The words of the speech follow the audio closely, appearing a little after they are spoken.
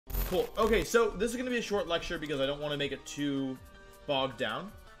Cool. Okay, so this is going to be a short lecture because I don't want to make it too bogged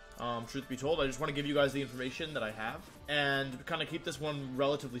down. Truth be told, I just want to give you guys the information that I have and kind of keep this one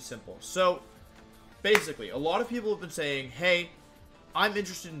relatively simple. So, basically, a lot of people have been saying, hey, I'm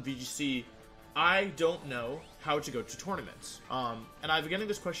interested in VGC. I don't know how to go to tournaments. And I've been getting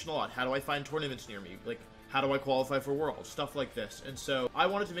this question a lot. How do I find tournaments near me? Like, how do I qualify for Worlds? Stuff like this. And so I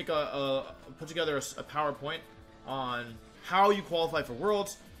wanted to make put together a PowerPoint on how you qualify for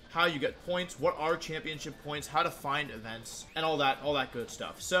Worlds, how you get points, what are championship points, how to find events, and all that good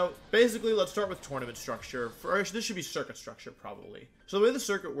stuff. So basically, let's start with tournament structure. First, this should be circuit structure probably. So the way the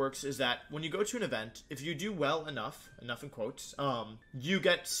circuit works is that when you go to an event, if you do well enough in quotes, you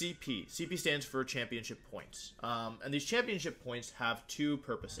get CP. CP stands for championship points. And these championship points have two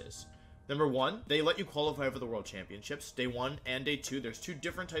purposes. Number one, they let you qualify for the World Championships. Day 1 and Day 2, there's two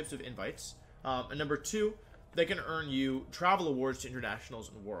different types of invites. And number 2, they can earn you travel awards to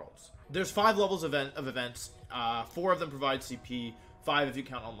internationals and worlds. There's 5 levels of events. 4 of them provide CP, 5 if you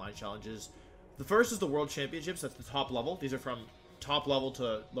count online challenges. The first is the World Championships. That's the top level. These are from top level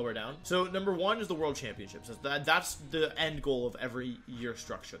to lower down. So number 1 is the World Championships. That's the end goal of every year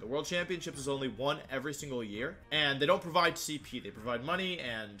structure. The World Championships is only one every single year, and they don't provide CP. They provide money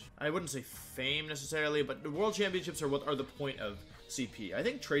and I wouldn't say fame necessarily, but the World Championships are what are the point of CP. I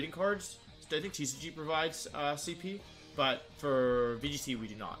think trading cards, I think TCG provides CP, but for VGC we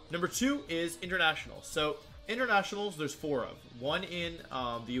do not. Number 2 is internationals. So internationals, there's 4 of. 1 in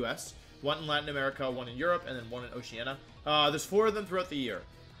the US, 1 in Latin America, 1 in Europe, and then 1 in Oceania. There's 4 of them throughout the year.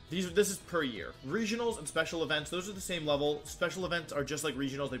 This is per year. Regionals and special events, those are the same level. Special events are just like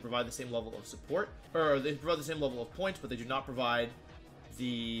regionals. They provide the same level of support, or they provide the same level of points, but they do not provide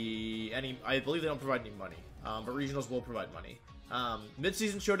I believe they don't provide any money. But regionals will provide money.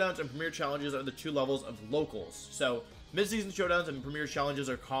 Mid-season showdowns and premier challenges are the 2 levels of locals. So mid-season showdowns and premier challenges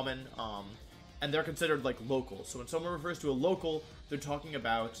are common, and they're considered like locals. So when someone refers to a local, they're talking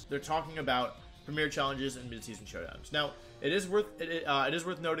about premier challenges and mid-season showdowns. Now, it is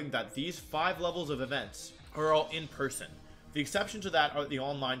worth noting that these 5 levels of events are all in person. The exception to that are the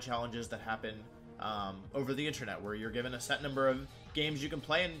online challenges that happen over the internet, where you're given a set number of games you can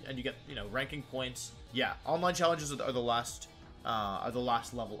play and you get, ranking points. Yeah, online challenges are the last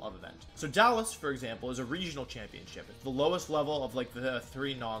level of event. So Dallas, for example, is a regional championship. It's the lowest level of like the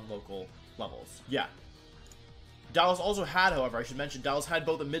 3 non-local levels. Yeah. Dallas also had, however, I should mention, Dallas had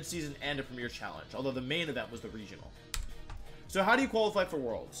both a mid-season and a premier challenge, although the main event was the regional. So how do you qualify for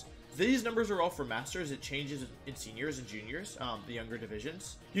Worlds? These numbers are all for Masters. It changes in seniors and juniors, the younger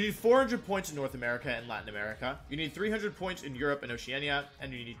divisions. You need 400 points in North America and Latin America. You need 300 points in Europe and Oceania,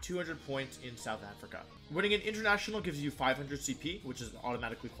 and you need 200 points in South Africa. Winning an international gives you 500 CP, which is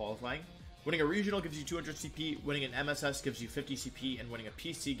automatically qualifying. Winning a regional gives you 200 CP. Winning an MSS gives you 50 CP, and winning a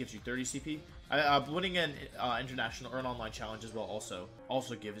PC gives you 30 CP. Winning an international or an online challenge as well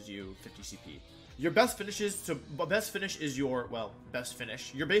also gives you 50 CP. Your best finishes, so best finish is your, best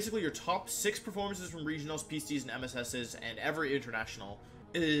finish. You're basically your top 6 performances from regionals, PCs, and MSSs, and every international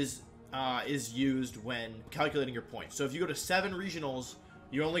is used when calculating your points. So if you go to 7 regionals,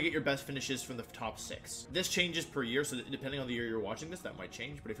 you only get your best finishes from the top 6. This changes per year, so depending on the year you're watching this, that might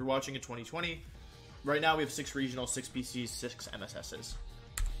change. But if you're watching in 2020, right now we have 6 regionals, 6 PCs, 6 MSSs.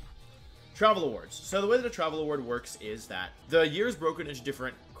 Travel awards. So the way that a travel award works is that the year is broken into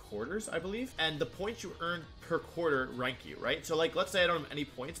different quarters, I believe, and the points you earn per quarter rank you, right? So like, let's say I don't have any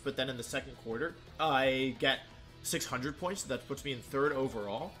points, but then in the second quarter, I get 600 points, so that puts me in 3rd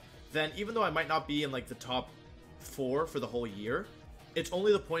overall. Then even though I might not be in like the top 4 for the whole year, it's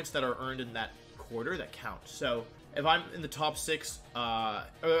only the points that are earned in that quarter that count. So if I'm in the top 6, or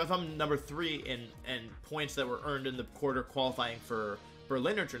if I'm number 3 in points that were earned in the quarter qualifying for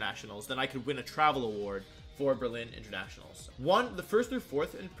Berlin Internationals, then I could win a travel award for Berlin Internationals. The first through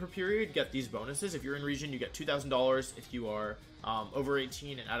 4th per period get these bonuses. If you're in region, you get $2,000. If you are over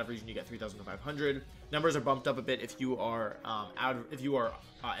 18 and out of region, you get $3,500. Numbers are bumped up a bit if you are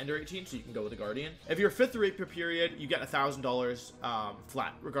under 18, so you can go with a Guardian. If you're 5th through 8th per period, you get $1,000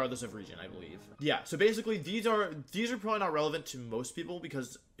 flat, regardless of region, I believe. Yeah, so basically these are probably not relevant to most people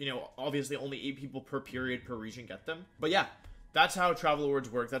because, obviously only 8 people per period per region get them. But yeah, that's how travel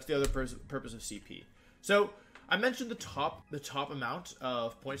awards work. That's the other purpose of CP. So I mentioned the top amount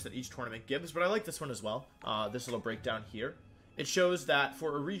of points that each tournament gives, but I like this one as well. This little breakdown here. It shows that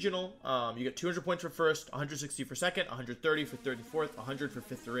for a regional, you get 200 points for first, 160 for second, 130 for third and fourth, 100 for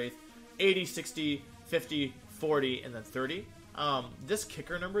 5th through 8th, 80, 60, 50, 40, and then 30. This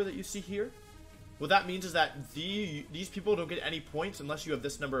kicker number that you see here, what that means is that these people don't get any points unless you have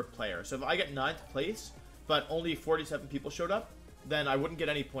this number of players. So if I get 9th place, but only 47 people showed up, then I wouldn't get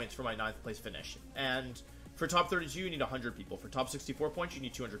any points for my 9th place finish. And for top 32, you need 100 people. For top 64 points, you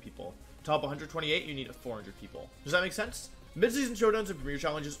need 200 people. Top 128, you need 400 people. Does that make sense? Mid-season showdowns and premier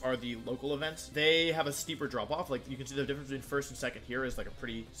challenges are the local events. They have a steeper drop-off. Like, you can see the difference between first and second here is like a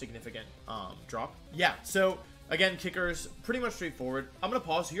pretty significant drop. Yeah, so again, kickers, pretty much straightforward. I'm going to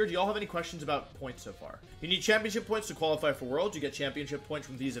pause here. Do y'all have any questions about points so far? You need championship points to qualify for Worlds. You get championship points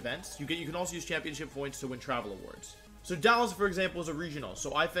from these events. You can also use championship points to win travel awards. So Dallas, for example, is a regional.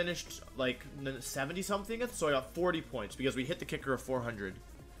 So I finished like 70-something, so I got 40 points because we hit the kicker of 400.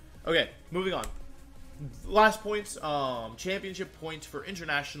 Okay, moving on. Last points, championship points for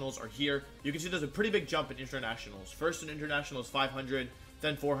internationals are here. You can see there's a pretty big jump in internationals. First in internationals, 500,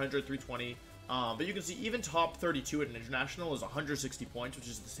 then 400, 320. But you can see even top 32 at an international is 160 points, which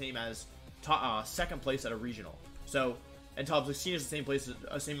is the same as second place at a regional. So, and top 16 is the same place,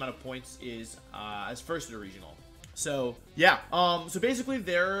 same amount of points is as first at a regional. So yeah, so basically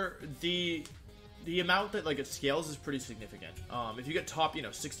the amount that like it scales is pretty significant. If you get top,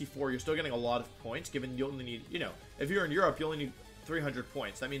 64, you're still getting a lot of points, given you only need, if you're in Europe, you only need 300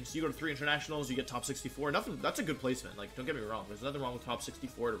 points. That means you go to 3 internationals, you get top 64. Nothing. That's a good placement. Like, don't get me wrong. There's nothing wrong with top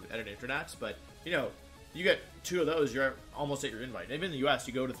 64 at an internats, but you get 2 of those, you're almost at your invite. Even in the US,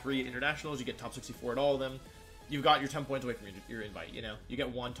 you go to 3 internationals, you get top 64 at all of them. You've got your 10 points away from your invite. You get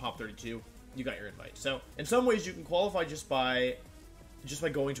 1 top 32. You got your invite. So in some ways, you can qualify just by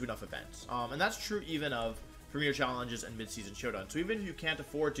going to enough events. And that's true even of premier challenges and mid-season showdowns. So even if you can't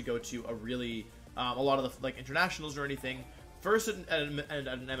afford to go to a really a lot of the like internationals or anything, first at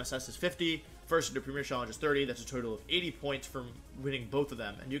an MSS is 50. First at a premier challenge is 30. That's a total of 80 points from winning both of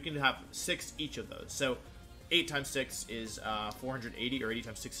them, and you can have 6 each of those. So 8 times 6 is 480, or 80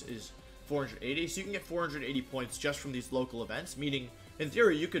 times 6 is 480. So you can get 480 points just from these local events. Meaning, in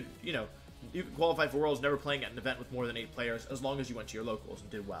theory, you could you could qualify for Worlds never playing at an event with more than 8 players as long as you went to your locals and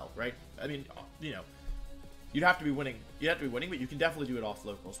did well, right? I mean, you'd have to be winning. You'd have to be winning, but you can definitely do it off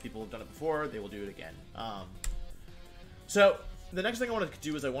locals. People have done it before. They will do it again. So the next thing I want to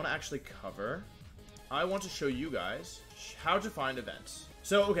do is I want to actually cover. I want to show you guys how to find events.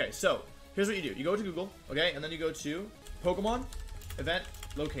 So, okay, so here's what you do. You go to Google, okay, and then you go to Pokemon Event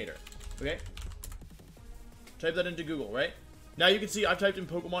Locator, okay? Type that into Google, right? Now you can see I've typed in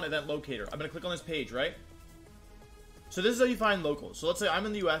Pokemon Event Locator. I'm going to click on this page, right? So this is how you find locals. So let's say I'm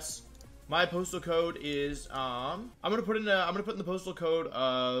in the US. My postal code is I'm going to put in the postal code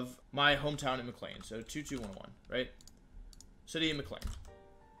of my hometown in McLean. So 22111, right? City in McLean.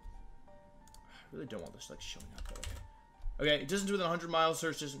 I really don't want this like showing up, but okay. Okay, distance within 100 miles,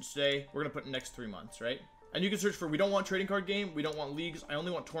 search distance today. We're going to put in next 3 months, right? And you can search for, we don't want trading card game, we don't want leagues, I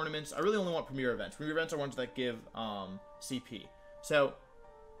only want tournaments. I really only want premier events. Premier events are ones that give CP. So,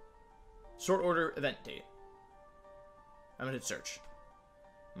 sort order event date. I'm gonna hit search.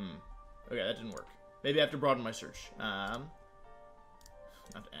 Okay, that didn't work. Maybe I have to broaden my search. Not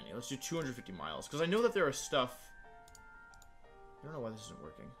any. Let's do 250 miles. Because I know that there are stuff. I don't know why this isn't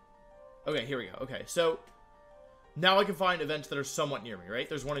working. Okay, here we go. Okay, so now I can find events that are somewhat near me, right?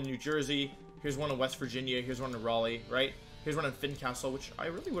 There's one in New Jersey. Here's one in West Virginia. Here's one in Raleigh, right? Here's one in Fincastle, which I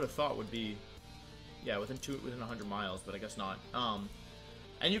really would have thought would be, yeah, within 100 miles, but I guess not.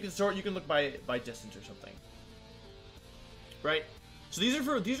 And you can look by distance or something, right? So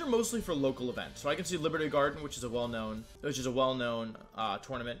these are mostly for local events. So I can see Liberty Garden, which is a well-known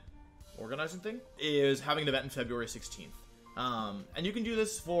tournament organizing thing, is having an event in February 16th. And you can do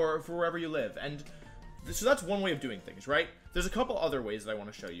this for wherever you live. And so that's one way of doing things, right? There's a couple other ways that I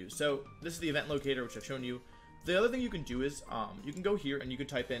want to show you. So this is the event locator, which I've shown you. The other thing you can do is you can go here and you can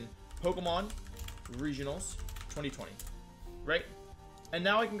type in Pokemon Regionals 2020, right? And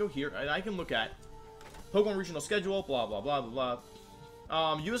now I can go here and I can look at Pokemon Regional Schedule, blah, blah, blah, blah,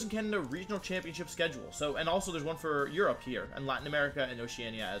 blah. US and Canada Regional Championship Schedule. So, and also there's one for Europe here, and Latin America and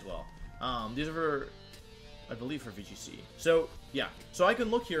Oceania as well. These are for, I believe, for VGC. So, yeah. So I can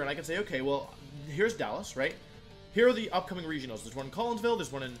look here and I can say, okay, well, here's Dallas, right? Here are the upcoming regionals. There's one in Collinsville,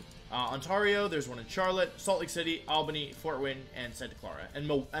 there's one in Ontario, there's one in Charlotte, Salt Lake City, Albany, Fort Wayne, and Santa Clara. And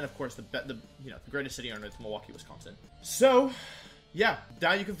of course, the greatest city on earth, Milwaukee, Wisconsin. So, yeah,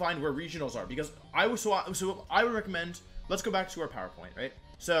 now you can find where regionals are, because I would recommend, let's go back to our PowerPoint, right?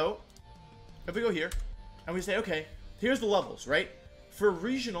 So, if we go here, and we say, okay, here's the levels, right? For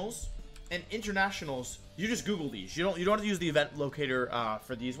regionals and internationals, you just Google these. You don't have to use the event locator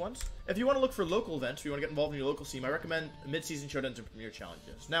for these ones. If you want to look for local events, if you want to get involved in your local scene, I recommend mid-season showdowns and premier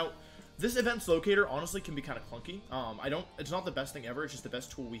challenges. Now, this events locator honestly can be kind of clunky. It's not the best thing ever. It's just the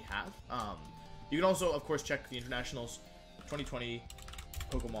best tool we have. You can also, of course, check the internationals, 2020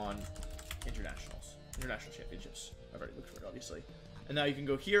 Pokemon international championships. I've already looked for it, obviously. And now you can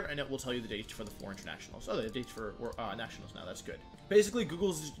go here, and it will tell you the dates for the 4 internationals. Oh, the dates for nationals now. That's good. Basically,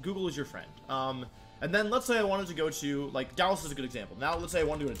 Google is your friend. And then let's say I wanted to go to, like, Dallas is a good example. Now, let's say I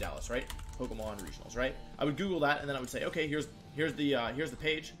wanted to go to Dallas, right? Pokemon regionals, right? I would Google that, and then I would say, okay, here's the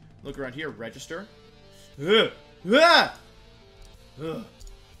page. Look around here, register. Ugh. Ah! Ugh.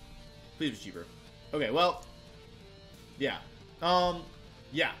 Please be cheaper. Okay, well, yeah.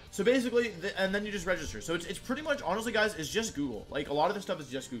 Yeah. So basically, and then you just register. So it's pretty much, honestly, guys, it's just Google. Like, a lot of this stuff is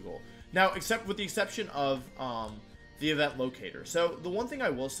just Google. Now, except with the exception of the event locator. So the one thing I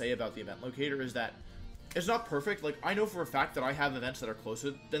will say about the event locator is that it's not perfect. Like, I know for a fact that I have events that are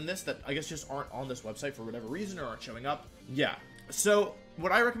closer than this that I guess just aren't on this website for whatever reason or aren't showing up. Yeah. So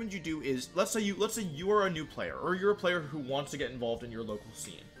what I recommend you do is, let's say you are a new player, or you're a player who wants to get involved in your local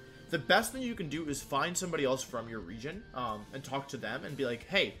scene. The best thing you can do is find somebody else from your region, and talk to them and be like,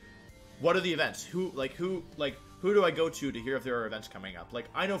 hey, what are the events? Who do I go to hear if there are events coming up? Like,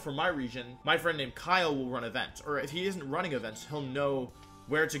 I know for my region, my friend named Kyle will run events, or if he isn't running events, he'll know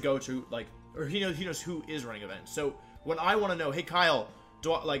where to go to, like, or he knows who is running events. So when I want to know, hey Kyle,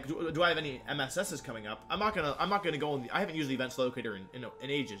 do I have any MSSs coming up? I'm not gonna go on I haven't used the events locator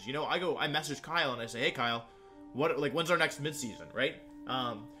in ages. You know, I message Kyle and I say, hey Kyle, when's our next mid-season, right?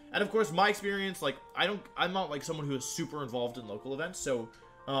 And of course, my experience, like, I'm not like someone who is super involved in local events, so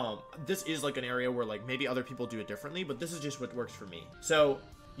this is like an area where like maybe other people do it differently, but this is just what works for me. So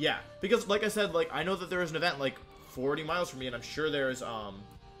yeah, because like I said, like, I know that there is an event like 40 miles from me, and I'm sure there's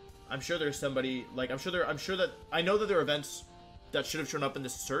somebody, like, I know that there are events that should have shown up in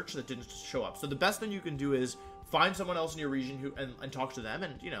this search that didn't show up. So the best thing you can do is find someone else in your region and talk to them,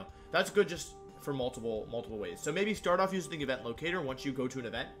 and you know, that's good just for multiple ways. So maybe start off using the event locator once you go to an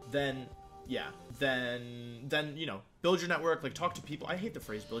event, then yeah, then you know, build your network, like, talk to people. I hate the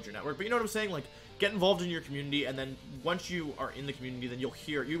phrase build your network, but you know what I'm saying, like, get involved in your community, and then once you are in the community, then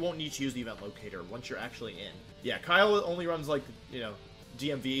you won't need to use the event locator once you're actually in. Yeah, Kyle only runs, like, you know,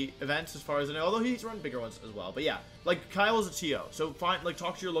 DMV events as far as I know, although he's run bigger ones as well. But yeah, like, Kyle is a TO, so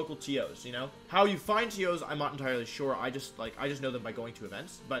talk to your local TOs, you know? How you find TOs, I'm not entirely sure. I just know them by going to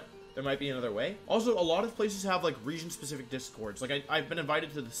events, but there might be another way. Also, a lot of places have, like, region-specific discords. Like, I've been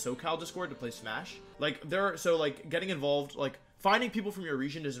invited to the SoCal Discord to play Smash. Like, so, like, getting involved, like, finding people from your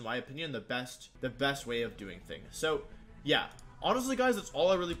region is, in my opinion, the best way of doing things. So, yeah. Honestly, guys, that's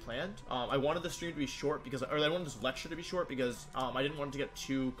all I really planned. I wanted the stream to be short or I wanted this lecture to be short because, I didn't want it to get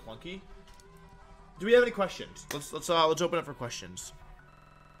too clunky. Do we have any questions? Let's open up for questions.